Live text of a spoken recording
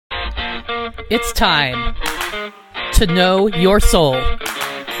It's time to know your soul.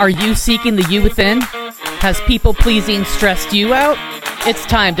 Are you seeking the you within? Has people-pleasing stressed you out? It's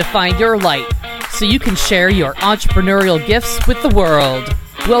time to find your light so you can share your entrepreneurial gifts with the world.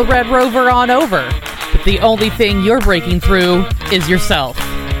 We'll Red Rover on over, but the only thing you're breaking through is yourself.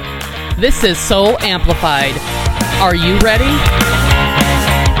 This is Soul Amplified. Are you ready?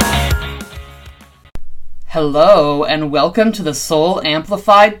 Hello, and welcome to the Soul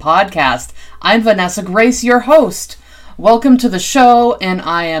Amplified podcast. I'm Vanessa Grace, your host. Welcome to the show, and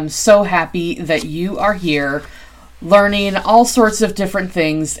I am so happy that you are here learning all sorts of different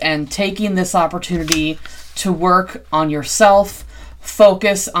things and taking this opportunity to work on yourself,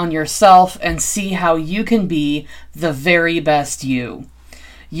 focus on yourself, and see how you can be the very best you.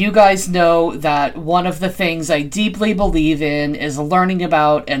 You guys know that one of the things I deeply believe in is learning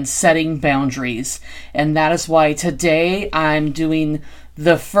about and setting boundaries. And that is why today I'm doing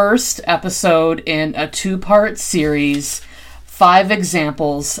the first episode in a 2-part series, 5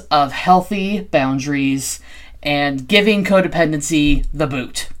 examples of healthy boundaries and giving codependency the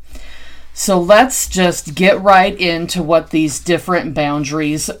boot. So let's just get right into what these different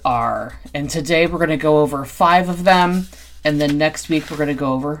boundaries are. And today we're going to go over 5 of them. And then next week, we're going to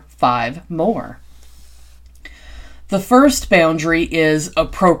go over 5 more. The first boundary is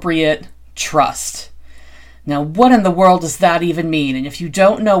appropriate trust. Now, what in the world does that even mean? And if you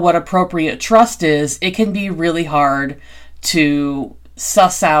don't know what appropriate trust is, it can be really hard to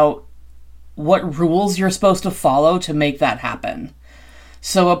suss out what rules you're supposed to follow to make that happen.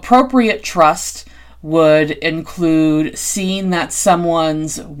 So appropriate trust would include seeing that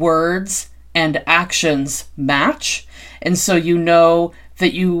someone's words and actions match. And so you know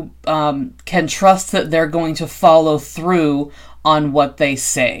that you can trust that they're going to follow through on what they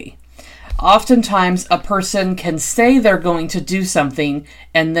say. Oftentimes, a person can say they're going to do something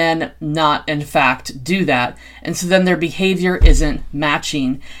and then not, in fact, do that. And so then their behavior isn't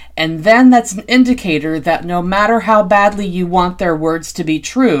matching. And then that's an indicator that no matter how badly you want their words to be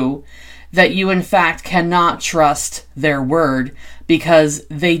true, that you, in fact, cannot trust their word because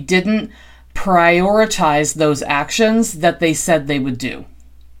they didn't prioritize those actions that they said they would do.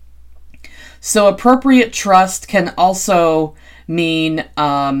 So appropriate trust can also mean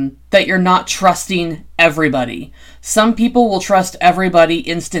that you're not trusting everybody. Some people will trust everybody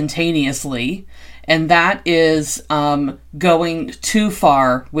instantaneously, and that is going too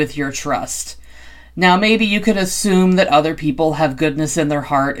far with your trust. Now, maybe you could assume that other people have goodness in their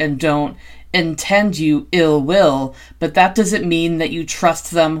heart and don't intend you ill will, but that doesn't mean that you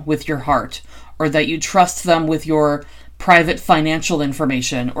trust them with your heart, or that you trust them with your private financial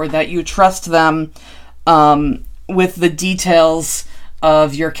information, or that you trust them with the details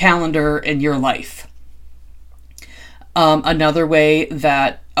of your calendar and your life. Another way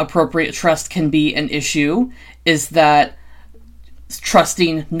that appropriate trust can be an issue is that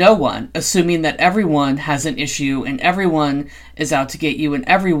trusting no one, assuming that everyone has an issue and everyone is out to get you and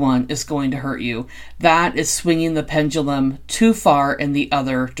everyone is going to hurt you. That is swinging the pendulum too far in the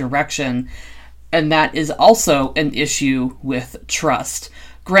other direction. And that is also an issue with trust.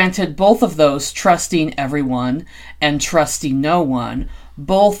 Granted, both of those, trusting everyone and trusting no one,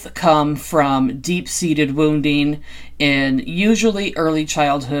 both come from deep-seated wounding in usually early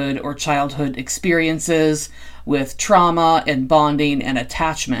childhood or childhood experiences with trauma and bonding and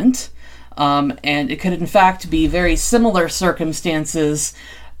attachment. And it could in fact be very similar circumstances,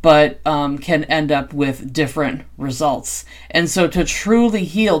 but can end up with different results. And so to truly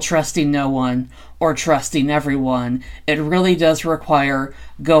heal trusting no one or trusting everyone, it really does require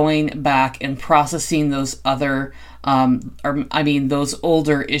going back and processing those other those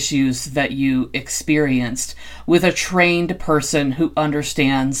older issues that you experienced with a trained person who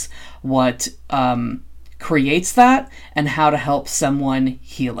understands what creates that and how to help someone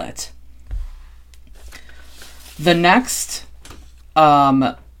heal it. The next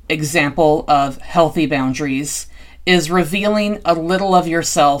example of healthy boundaries is revealing a little of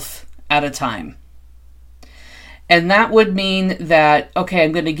yourself at a time. And that would mean that, okay,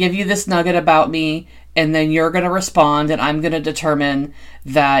 I'm going to give you this nugget about me, and then you're going to respond, and I'm going to determine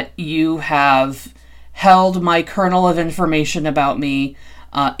that you have held my kernel of information about me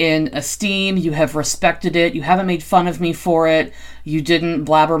in esteem, you have respected it, you haven't made fun of me for it, you didn't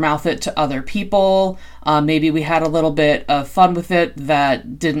blabbermouth it to other people, maybe we had a little bit of fun with it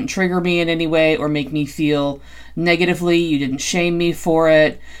that didn't trigger me in any way or make me feel negatively, you didn't shame me for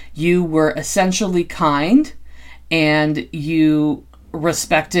it, you were essentially kind, and you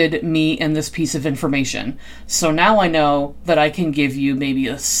respected me and this piece of information. So now I know that I can give you maybe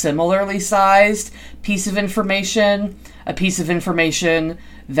a similarly sized piece of information, a piece of information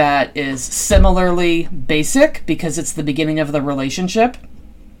that is similarly basic because it's the beginning of the relationship.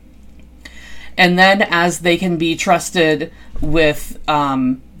 And then as they can be trusted with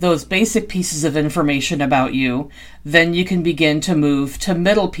those basic pieces of information about you, then you can begin to move to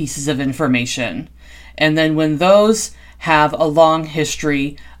middle pieces of information. And then when those have a long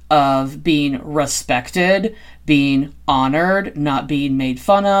history of being respected, being honored, not being made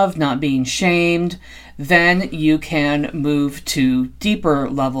fun of, not being shamed, then you can move to deeper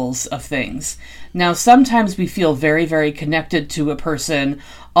levels of things. Now, sometimes we feel very, very connected to a person,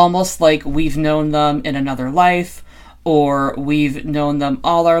 almost like we've known them in another life, or we've known them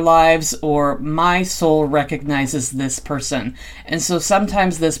all our lives, or my soul recognizes this person. And so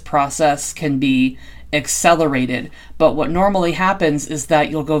sometimes this process can be accelerated. But what normally happens is that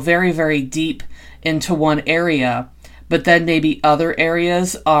you'll go very, very deep into one area, but then maybe other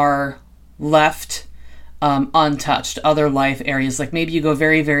areas are left untouched, other life areas. Like maybe you go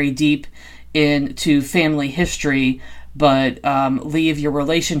very, very deep into family history, but leave your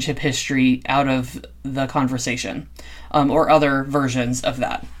relationship history out of the conversation, or other versions of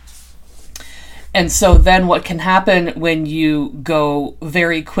that. And so then what can happen when you go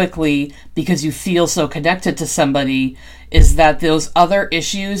very quickly because you feel so connected to somebody is that those other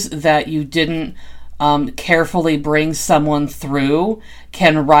issues that you didn't carefully bring someone through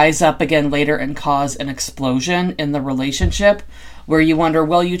can rise up again later and cause an explosion in the relationship, where you wonder,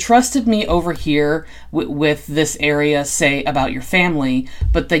 well, you trusted me over here with this area, say, about your family,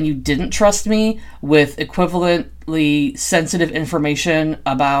 but then you didn't trust me with equivalently sensitive information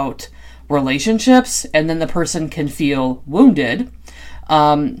about relationships, and then the person can feel wounded.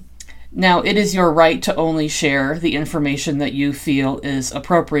 Now, it is your right to only share the information that you feel is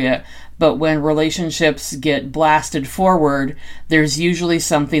appropriate, but when relationships get blasted forward, there's usually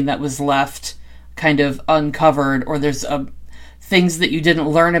something that was left kind of uncovered, or there's things that you didn't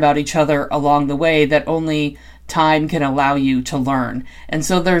learn about each other along the way that only time can allow you to learn. And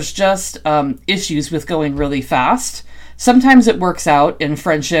so there's just issues with going really fast. Sometimes it works out in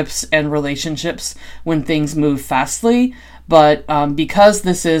friendships and relationships when things move fastly, but because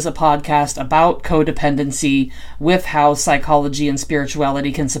this is a podcast about codependency with how psychology and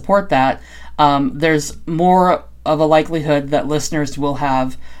spirituality can support that, there's more of a likelihood that listeners will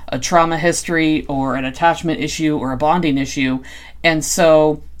have a trauma history or an attachment issue or a bonding issue. And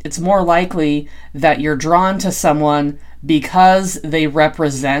so it's more likely that you're drawn to someone because they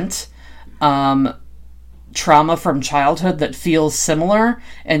represent trauma from childhood that feels similar.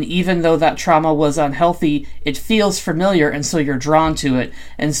 And even though that trauma was unhealthy, it feels familiar, and so you're drawn to it.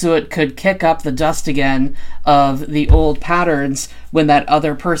 And so it could kick up the dust again of the old patterns when that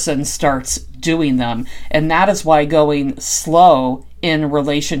other person starts doing them. And that is why going slow in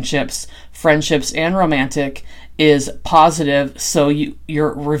relationships, friendships, and romantic is positive, so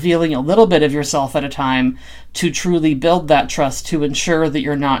you're revealing a little bit of yourself at a time to truly build that trust, to ensure that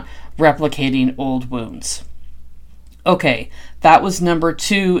you're not replicating old wounds. Okay, that was number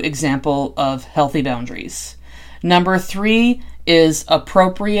 2 example of healthy boundaries. Number 3 is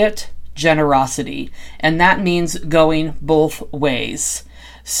appropriate generosity, and that means going both ways.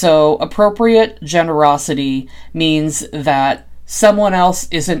 So appropriate generosity means that someone else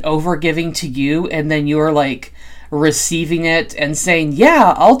isn't overgiving to you and then you're like receiving it and saying,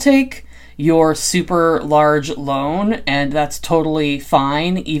 yeah, I'll take your super large loan, and that's totally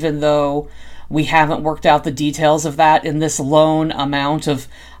fine, even though we haven't worked out the details of that. And this loan amount of,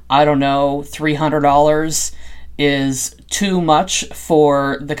 I don't know, $300 is too much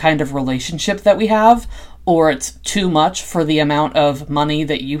for the kind of relationship that we have, or it's too much for the amount of money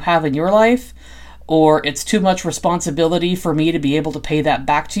that you have in your life, or it's too much responsibility for me to be able to pay that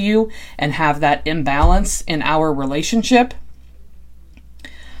back to you and have that imbalance in our relationship.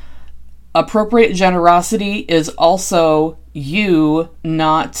 Appropriate generosity is also you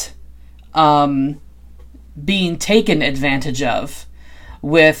not being taken advantage of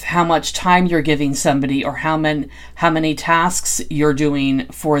with how much time you're giving somebody, or how many tasks you're doing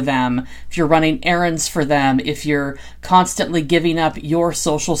for them, if you're running errands for them, if you're constantly giving up your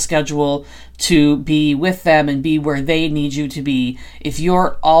social schedule to be with them and be where they need you to be, if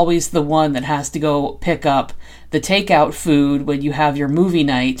you're always the one that has to go pick up the takeout food when you have your movie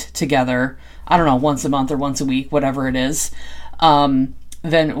night together, I don't know, once a month or once a week, whatever it is, then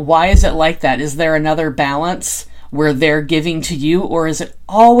why is it like that? Is there another balance where they're giving to you, or is it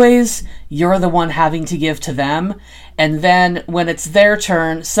always you're the one having to give to them? And then when it's their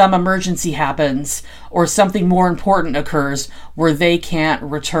turn, some emergency happens or something more important occurs where they can't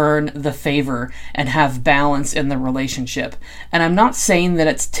return the favor and have balance in the relationship. And I'm not saying that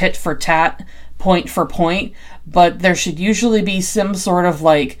it's tit for tat point for point, but there should usually be some sort of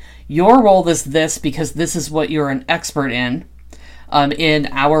like, your role is this because this is what you're an expert in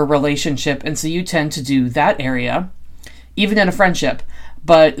our relationship. And so you tend to do that area, even in a friendship.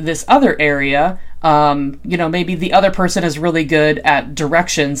 But this other area, maybe the other person is really good at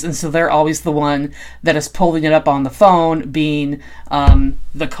directions, and so they're always the one that is pulling it up on the phone, being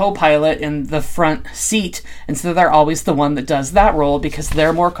the co-pilot in the front seat, and so they're always the one that does that role because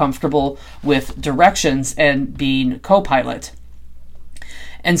they're more comfortable with directions and being co-pilot.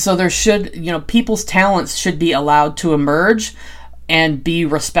 And so there should, people's talents should be allowed to emerge and be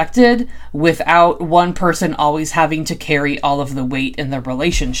respected without one person always having to carry all of the weight in the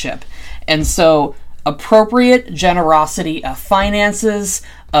relationship. And so appropriate generosity of finances,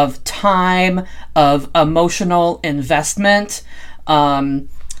 of time, of emotional investment,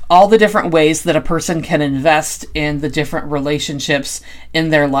 all the different ways that a person can invest in the different relationships in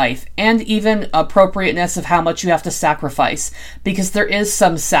their life, and even appropriateness of how much you have to sacrifice, because there is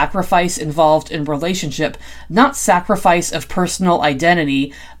some sacrifice involved in relationship, not sacrifice of personal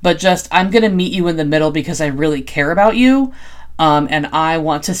identity, but just, I'm going to meet you in the middle because I really care about you. And I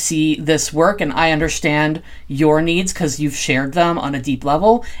want to see this work, and I understand your needs because you've shared them on a deep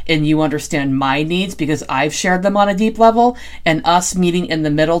level, and you understand my needs because I've shared them on a deep level, and us meeting in the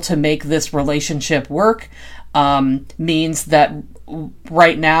middle to make this relationship work means that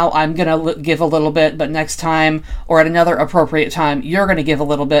right now I'm going to give a little bit, but next time or at another appropriate time, you're going to give a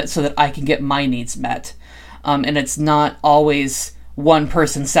little bit so that I can get my needs met. And it's not always one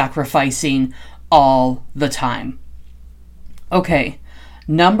person sacrificing all the time. Okay,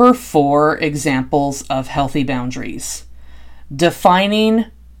 number 4 examples of healthy boundaries. Defining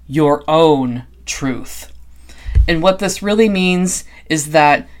your own truth. And what this really means is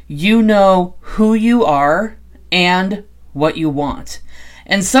that you know who you are and what you want.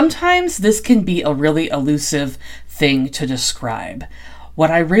 And sometimes this can be a really elusive thing to describe. What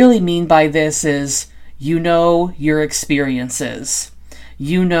I really mean by this is you know your experiences.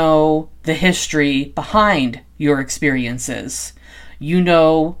 You know the history behind your experiences. You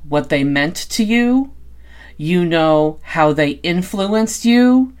know what they meant to you. You know how they influenced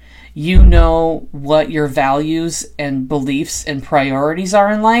you. You know what your values and beliefs and priorities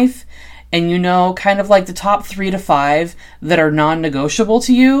are in life. And you know kind of like the top 3 to 5 that are non-negotiable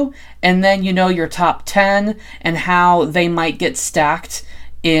to you. And then you know your top 10 and how they might get stacked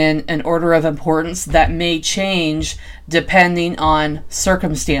in an order of importance that may change depending on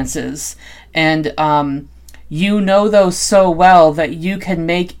circumstances. And you know those so well that you can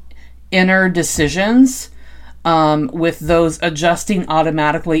make inner decisions with those adjusting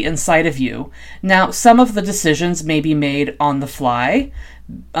automatically inside of you. Now, some of the decisions may be made on the fly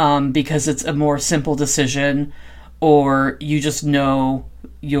because it's a more simple decision, or you just know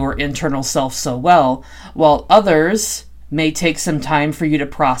your internal self so well, while others may take some time for you to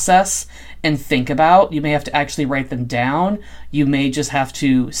process and think about. You may have to actually write them down. You may just have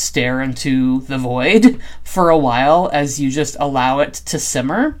to stare into the void for a while as you just allow it to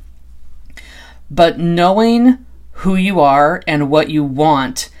simmer. But knowing who you are and what you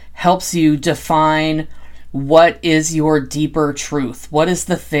want helps you define what is your deeper truth. What is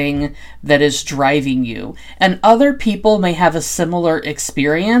the thing that is driving you? And other people may have a similar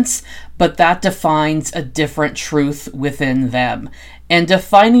experience, but that defines a different truth within them. And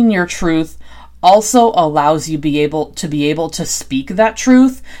defining your truth also allows you be able to speak that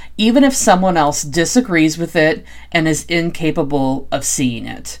truth, even if someone else disagrees with it and is incapable of seeing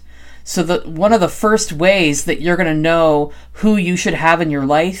it. So one of the first ways that you're going to know who you should have in your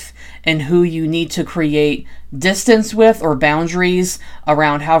life and who you need to create distance with or boundaries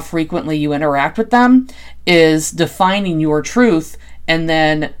around how frequently you interact with them is defining your truth, and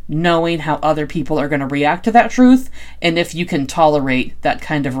then knowing how other people are going to react to that truth, and if you can tolerate that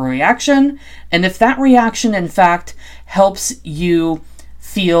kind of a reaction, and if that reaction in fact helps you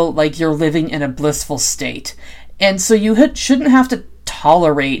feel like you're living in a blissful state. And so you shouldn't have to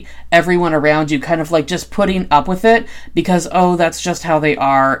tolerate everyone around you, kind of like just putting up with it because, oh, that's just how they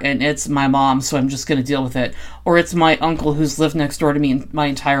are, and it's my mom, so I'm just going to deal with it. Or it's my uncle who's lived next door to me my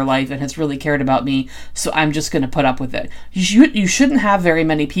entire life and has really cared about me, so I'm just going to put up with it. You shouldn't have very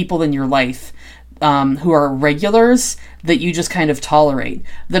many people in your life who are regulars that you just kind of tolerate.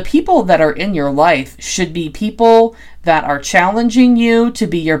 The people that are in your life should be people that are challenging you to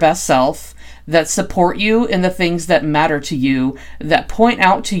be your best self, that support you in the things that matter to you, that point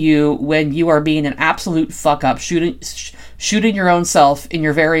out to you when you are being an absolute fuck up, shooting your own self in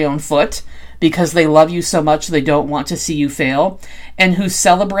your very own foot because they love you so much they don't want to see you fail, and who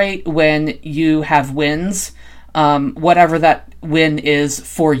celebrate when you have wins whatever that win is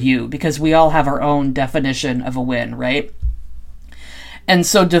for you, because we all have our own definition of a win, right? And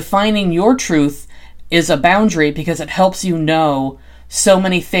so defining your truth is a boundary because it helps you know so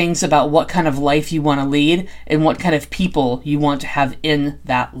many things about what kind of life you want to lead and what kind of people you want to have in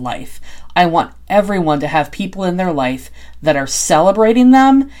that life. I want everyone to have people in their life that are celebrating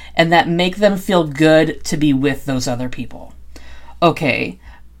them and that make them feel good to be with those other people. Okay,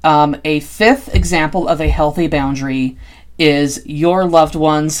 a fifth example of a healthy boundary is your loved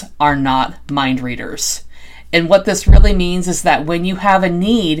ones are not mind readers. And what this really means is that when you have a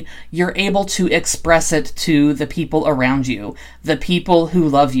need, you're able to express it to the people around you, the people who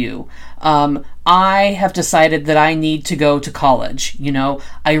love you. I have decided that I need to go to college.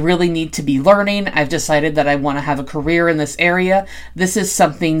 I really need to be learning. I've decided that I want to have a career in this area. This is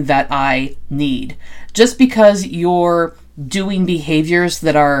something that I need. Just because you're doing behaviors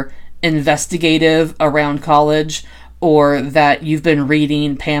that are investigative around college, or that you've been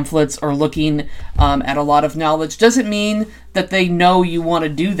reading pamphlets or looking at a lot of knowledge, doesn't mean that they know you want to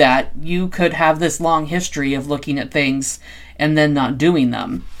do that. You could have this long history of looking at things and then not doing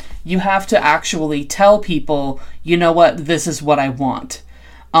them. You have to actually tell people, you know what, this is what I want.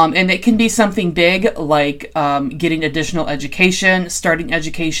 And it can be something big like getting additional education, starting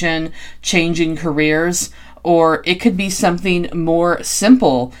education, changing careers, or it could be something more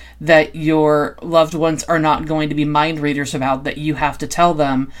simple that your loved ones are not going to be mind readers about that you have to tell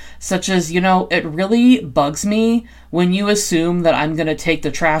them, such as, it really bugs me when you assume that I'm going to take the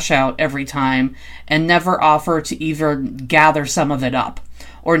trash out every time and never offer to even gather some of it up,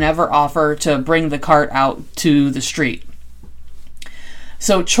 or never offer to bring the cart out to the street.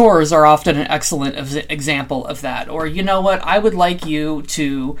 So chores are often an excellent example of that. Or, I would like you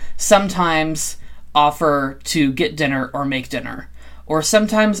to sometimes offer to get dinner or make dinner. Or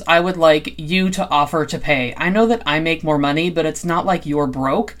sometimes I would like you to offer to pay. I know that I make more money, but it's not like you're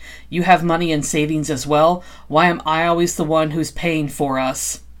broke. You have money in savings as well. Why am I always the one who's paying for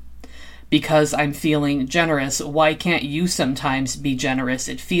us? Because I'm feeling generous. Why can't you sometimes be generous?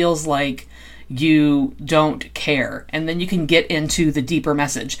 It feels like you don't care. And then you can get into the deeper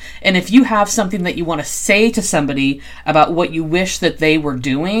message. And if you have something that you want to say to somebody about what you wish that they were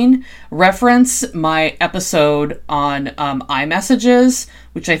doing, reference my episode on iMessages,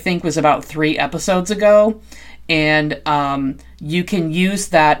 which I think was about 3 episodes ago. And you can use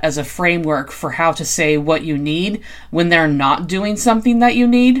that as a framework for how to say what you need when they're not doing something that you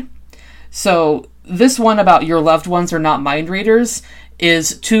need. So this one about your loved ones are not mind readers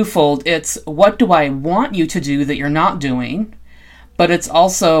is twofold. It's what do I want you to do that you're not doing, but it's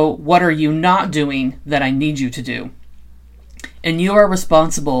also what are you not doing that I need you to do. And you are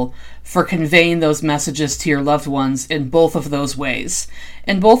responsible for conveying those messages to your loved ones in both of those ways.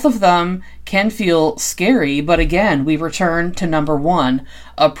 And both of them can feel scary, but again, we return to number 1,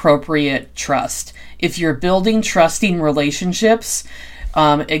 appropriate trust. If you're building trusting relationships,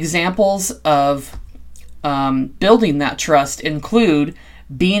 examples of building that trust include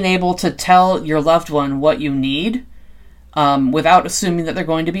being able to tell your loved one what you need without assuming that they're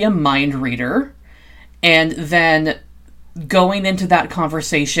going to be a mind reader, and then going into that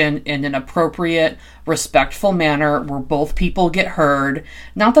conversation in an appropriate, respectful manner where both people get heard.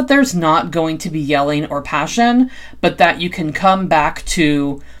 Not that there's not going to be yelling or passion, but that you can come back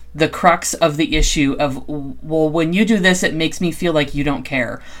to the crux of the issue of, well, when you do this, it makes me feel like you don't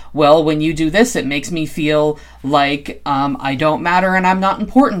care. Well, when you do this, it makes me feel like I don't matter and I'm not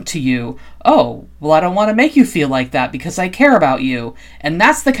important to you. Oh, well, I don't want to make you feel like that because I care about you. And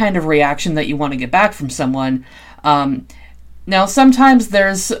that's the kind of reaction that you want to get back from someone. Now, sometimes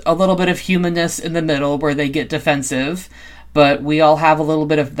there's a little bit of humanness in the middle where they get defensive, but we all have a little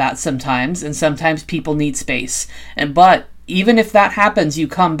bit of that sometimes, and sometimes people need space. But even if that happens, you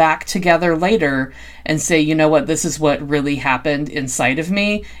come back together later and say, you know what, this is what really happened inside of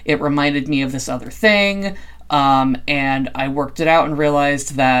me. It reminded me of this other thing. And I worked it out and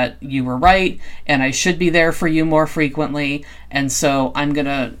realized that you were right and I should be there for you more frequently. And so I'm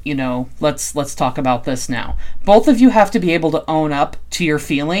gonna, let's talk about this now. Both of you have to be able to own up to your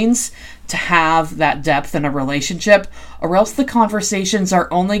feelings to have that depth in a relationship, or else the conversations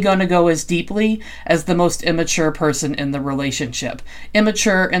are only going to go as deeply as the most immature person in the relationship.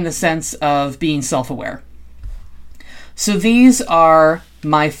 Immature in the sense of being self-aware. So these are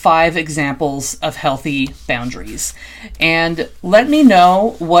my 5 examples of healthy boundaries. And let me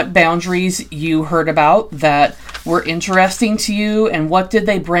know what boundaries you heard about that were interesting to you and what did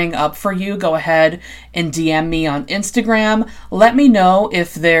they bring up for you. Go ahead and DM me on Instagram. Let me know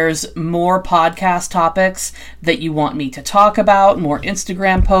if there's more podcast topics that you want me to talk about, more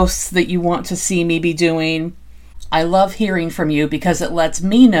Instagram posts that you want to see me be doing. I love hearing from you because it lets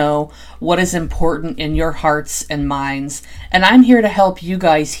me know what is important in your hearts and minds. And I'm here to help you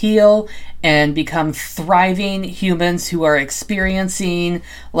guys heal and become thriving humans who are experiencing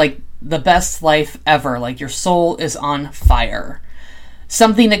like the best life ever. Like your soul is on fire.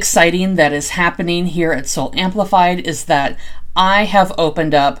 Something exciting that is happening here at Soul Amplified is that I have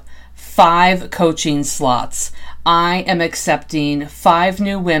opened up 5 coaching slots. I am accepting 5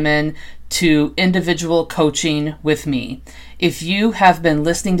 new women to individual coaching with me. If you have been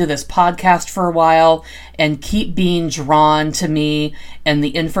listening to this podcast for a while and keep being drawn to me and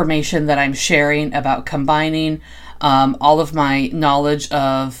the information that I'm sharing about combining all of my knowledge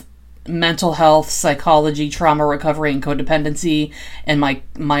of mental health, psychology, trauma recovery, and codependency, and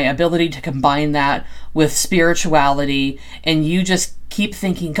my ability to combine that with spirituality, and you just keep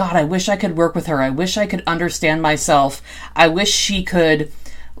thinking, God, I wish I could work with her. I wish I could understand myself. I wish she could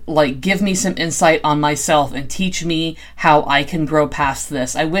give me some insight on myself and teach me how I can grow past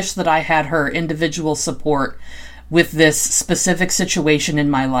this. I wish that I had her individual support with this specific situation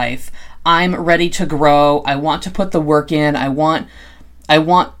in my life. I'm ready to grow. I want to put the work in. I want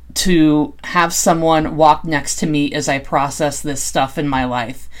to have someone walk next to me as I process this stuff in my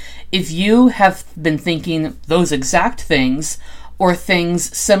life. If you have been thinking those exact things or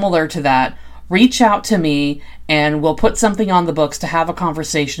things similar to that, reach out to me and we'll put something on the books to have a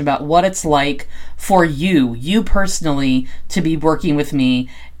conversation about what it's like for you personally, to be working with me.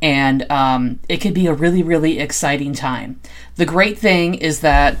 And it could be a really, really exciting time. The great thing is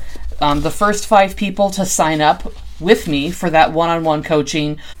that the first 5 people to sign up with me for that one-on-one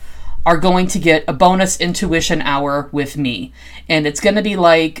coaching are going to get a bonus intuition hour with me. And it's going to be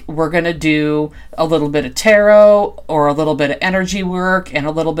like, we're going to do a little bit of tarot or a little bit of energy work and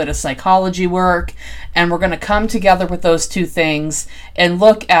a little bit of psychology work. And we're going to come together with those 2 things and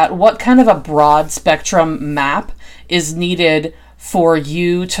look at what kind of a broad spectrum map is needed for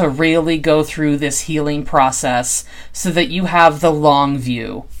you to really go through this healing process so that you have the long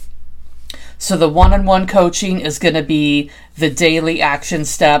view. So the one-on-one coaching is going to be the daily action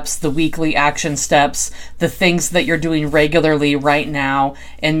steps, the weekly action steps, the things that you're doing regularly right now,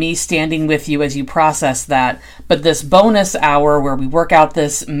 and me standing with you as you process that. But this bonus hour where we work out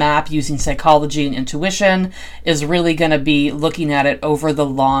this map using psychology and intuition is really going to be looking at it over the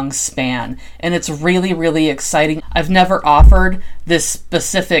long span. And it's really, really exciting. I've never offered this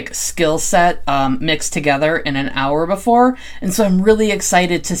specific skill set mixed together in an hour before. And so I'm really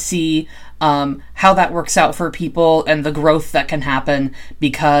excited to see how that works out for people and the growth that can happen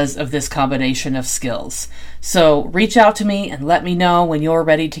because of this combination of skills. So reach out to me and let me know when you're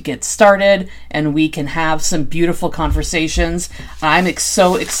ready to get started and we can have some beautiful conversations. I'm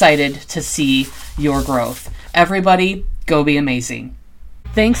so excited to see your growth. Everybody, go be amazing.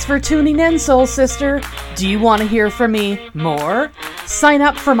 Thanks for tuning in, Soul Sister. Do you want to hear from me more? Sign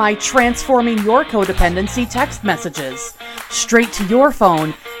up for my Transforming Your Codependency text messages straight to your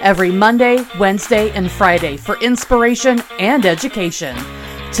phone every Monday, Wednesday, and Friday for inspiration and education.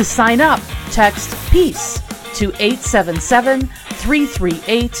 To sign up, text PEACE to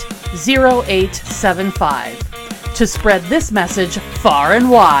 877-338-0875. To spread this message far and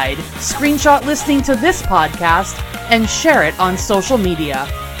wide, screenshot listening to this podcast and share it on social media.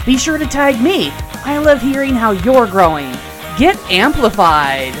 Be sure to tag me. I love hearing how you're growing. Get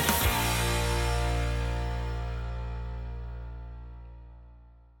amplified.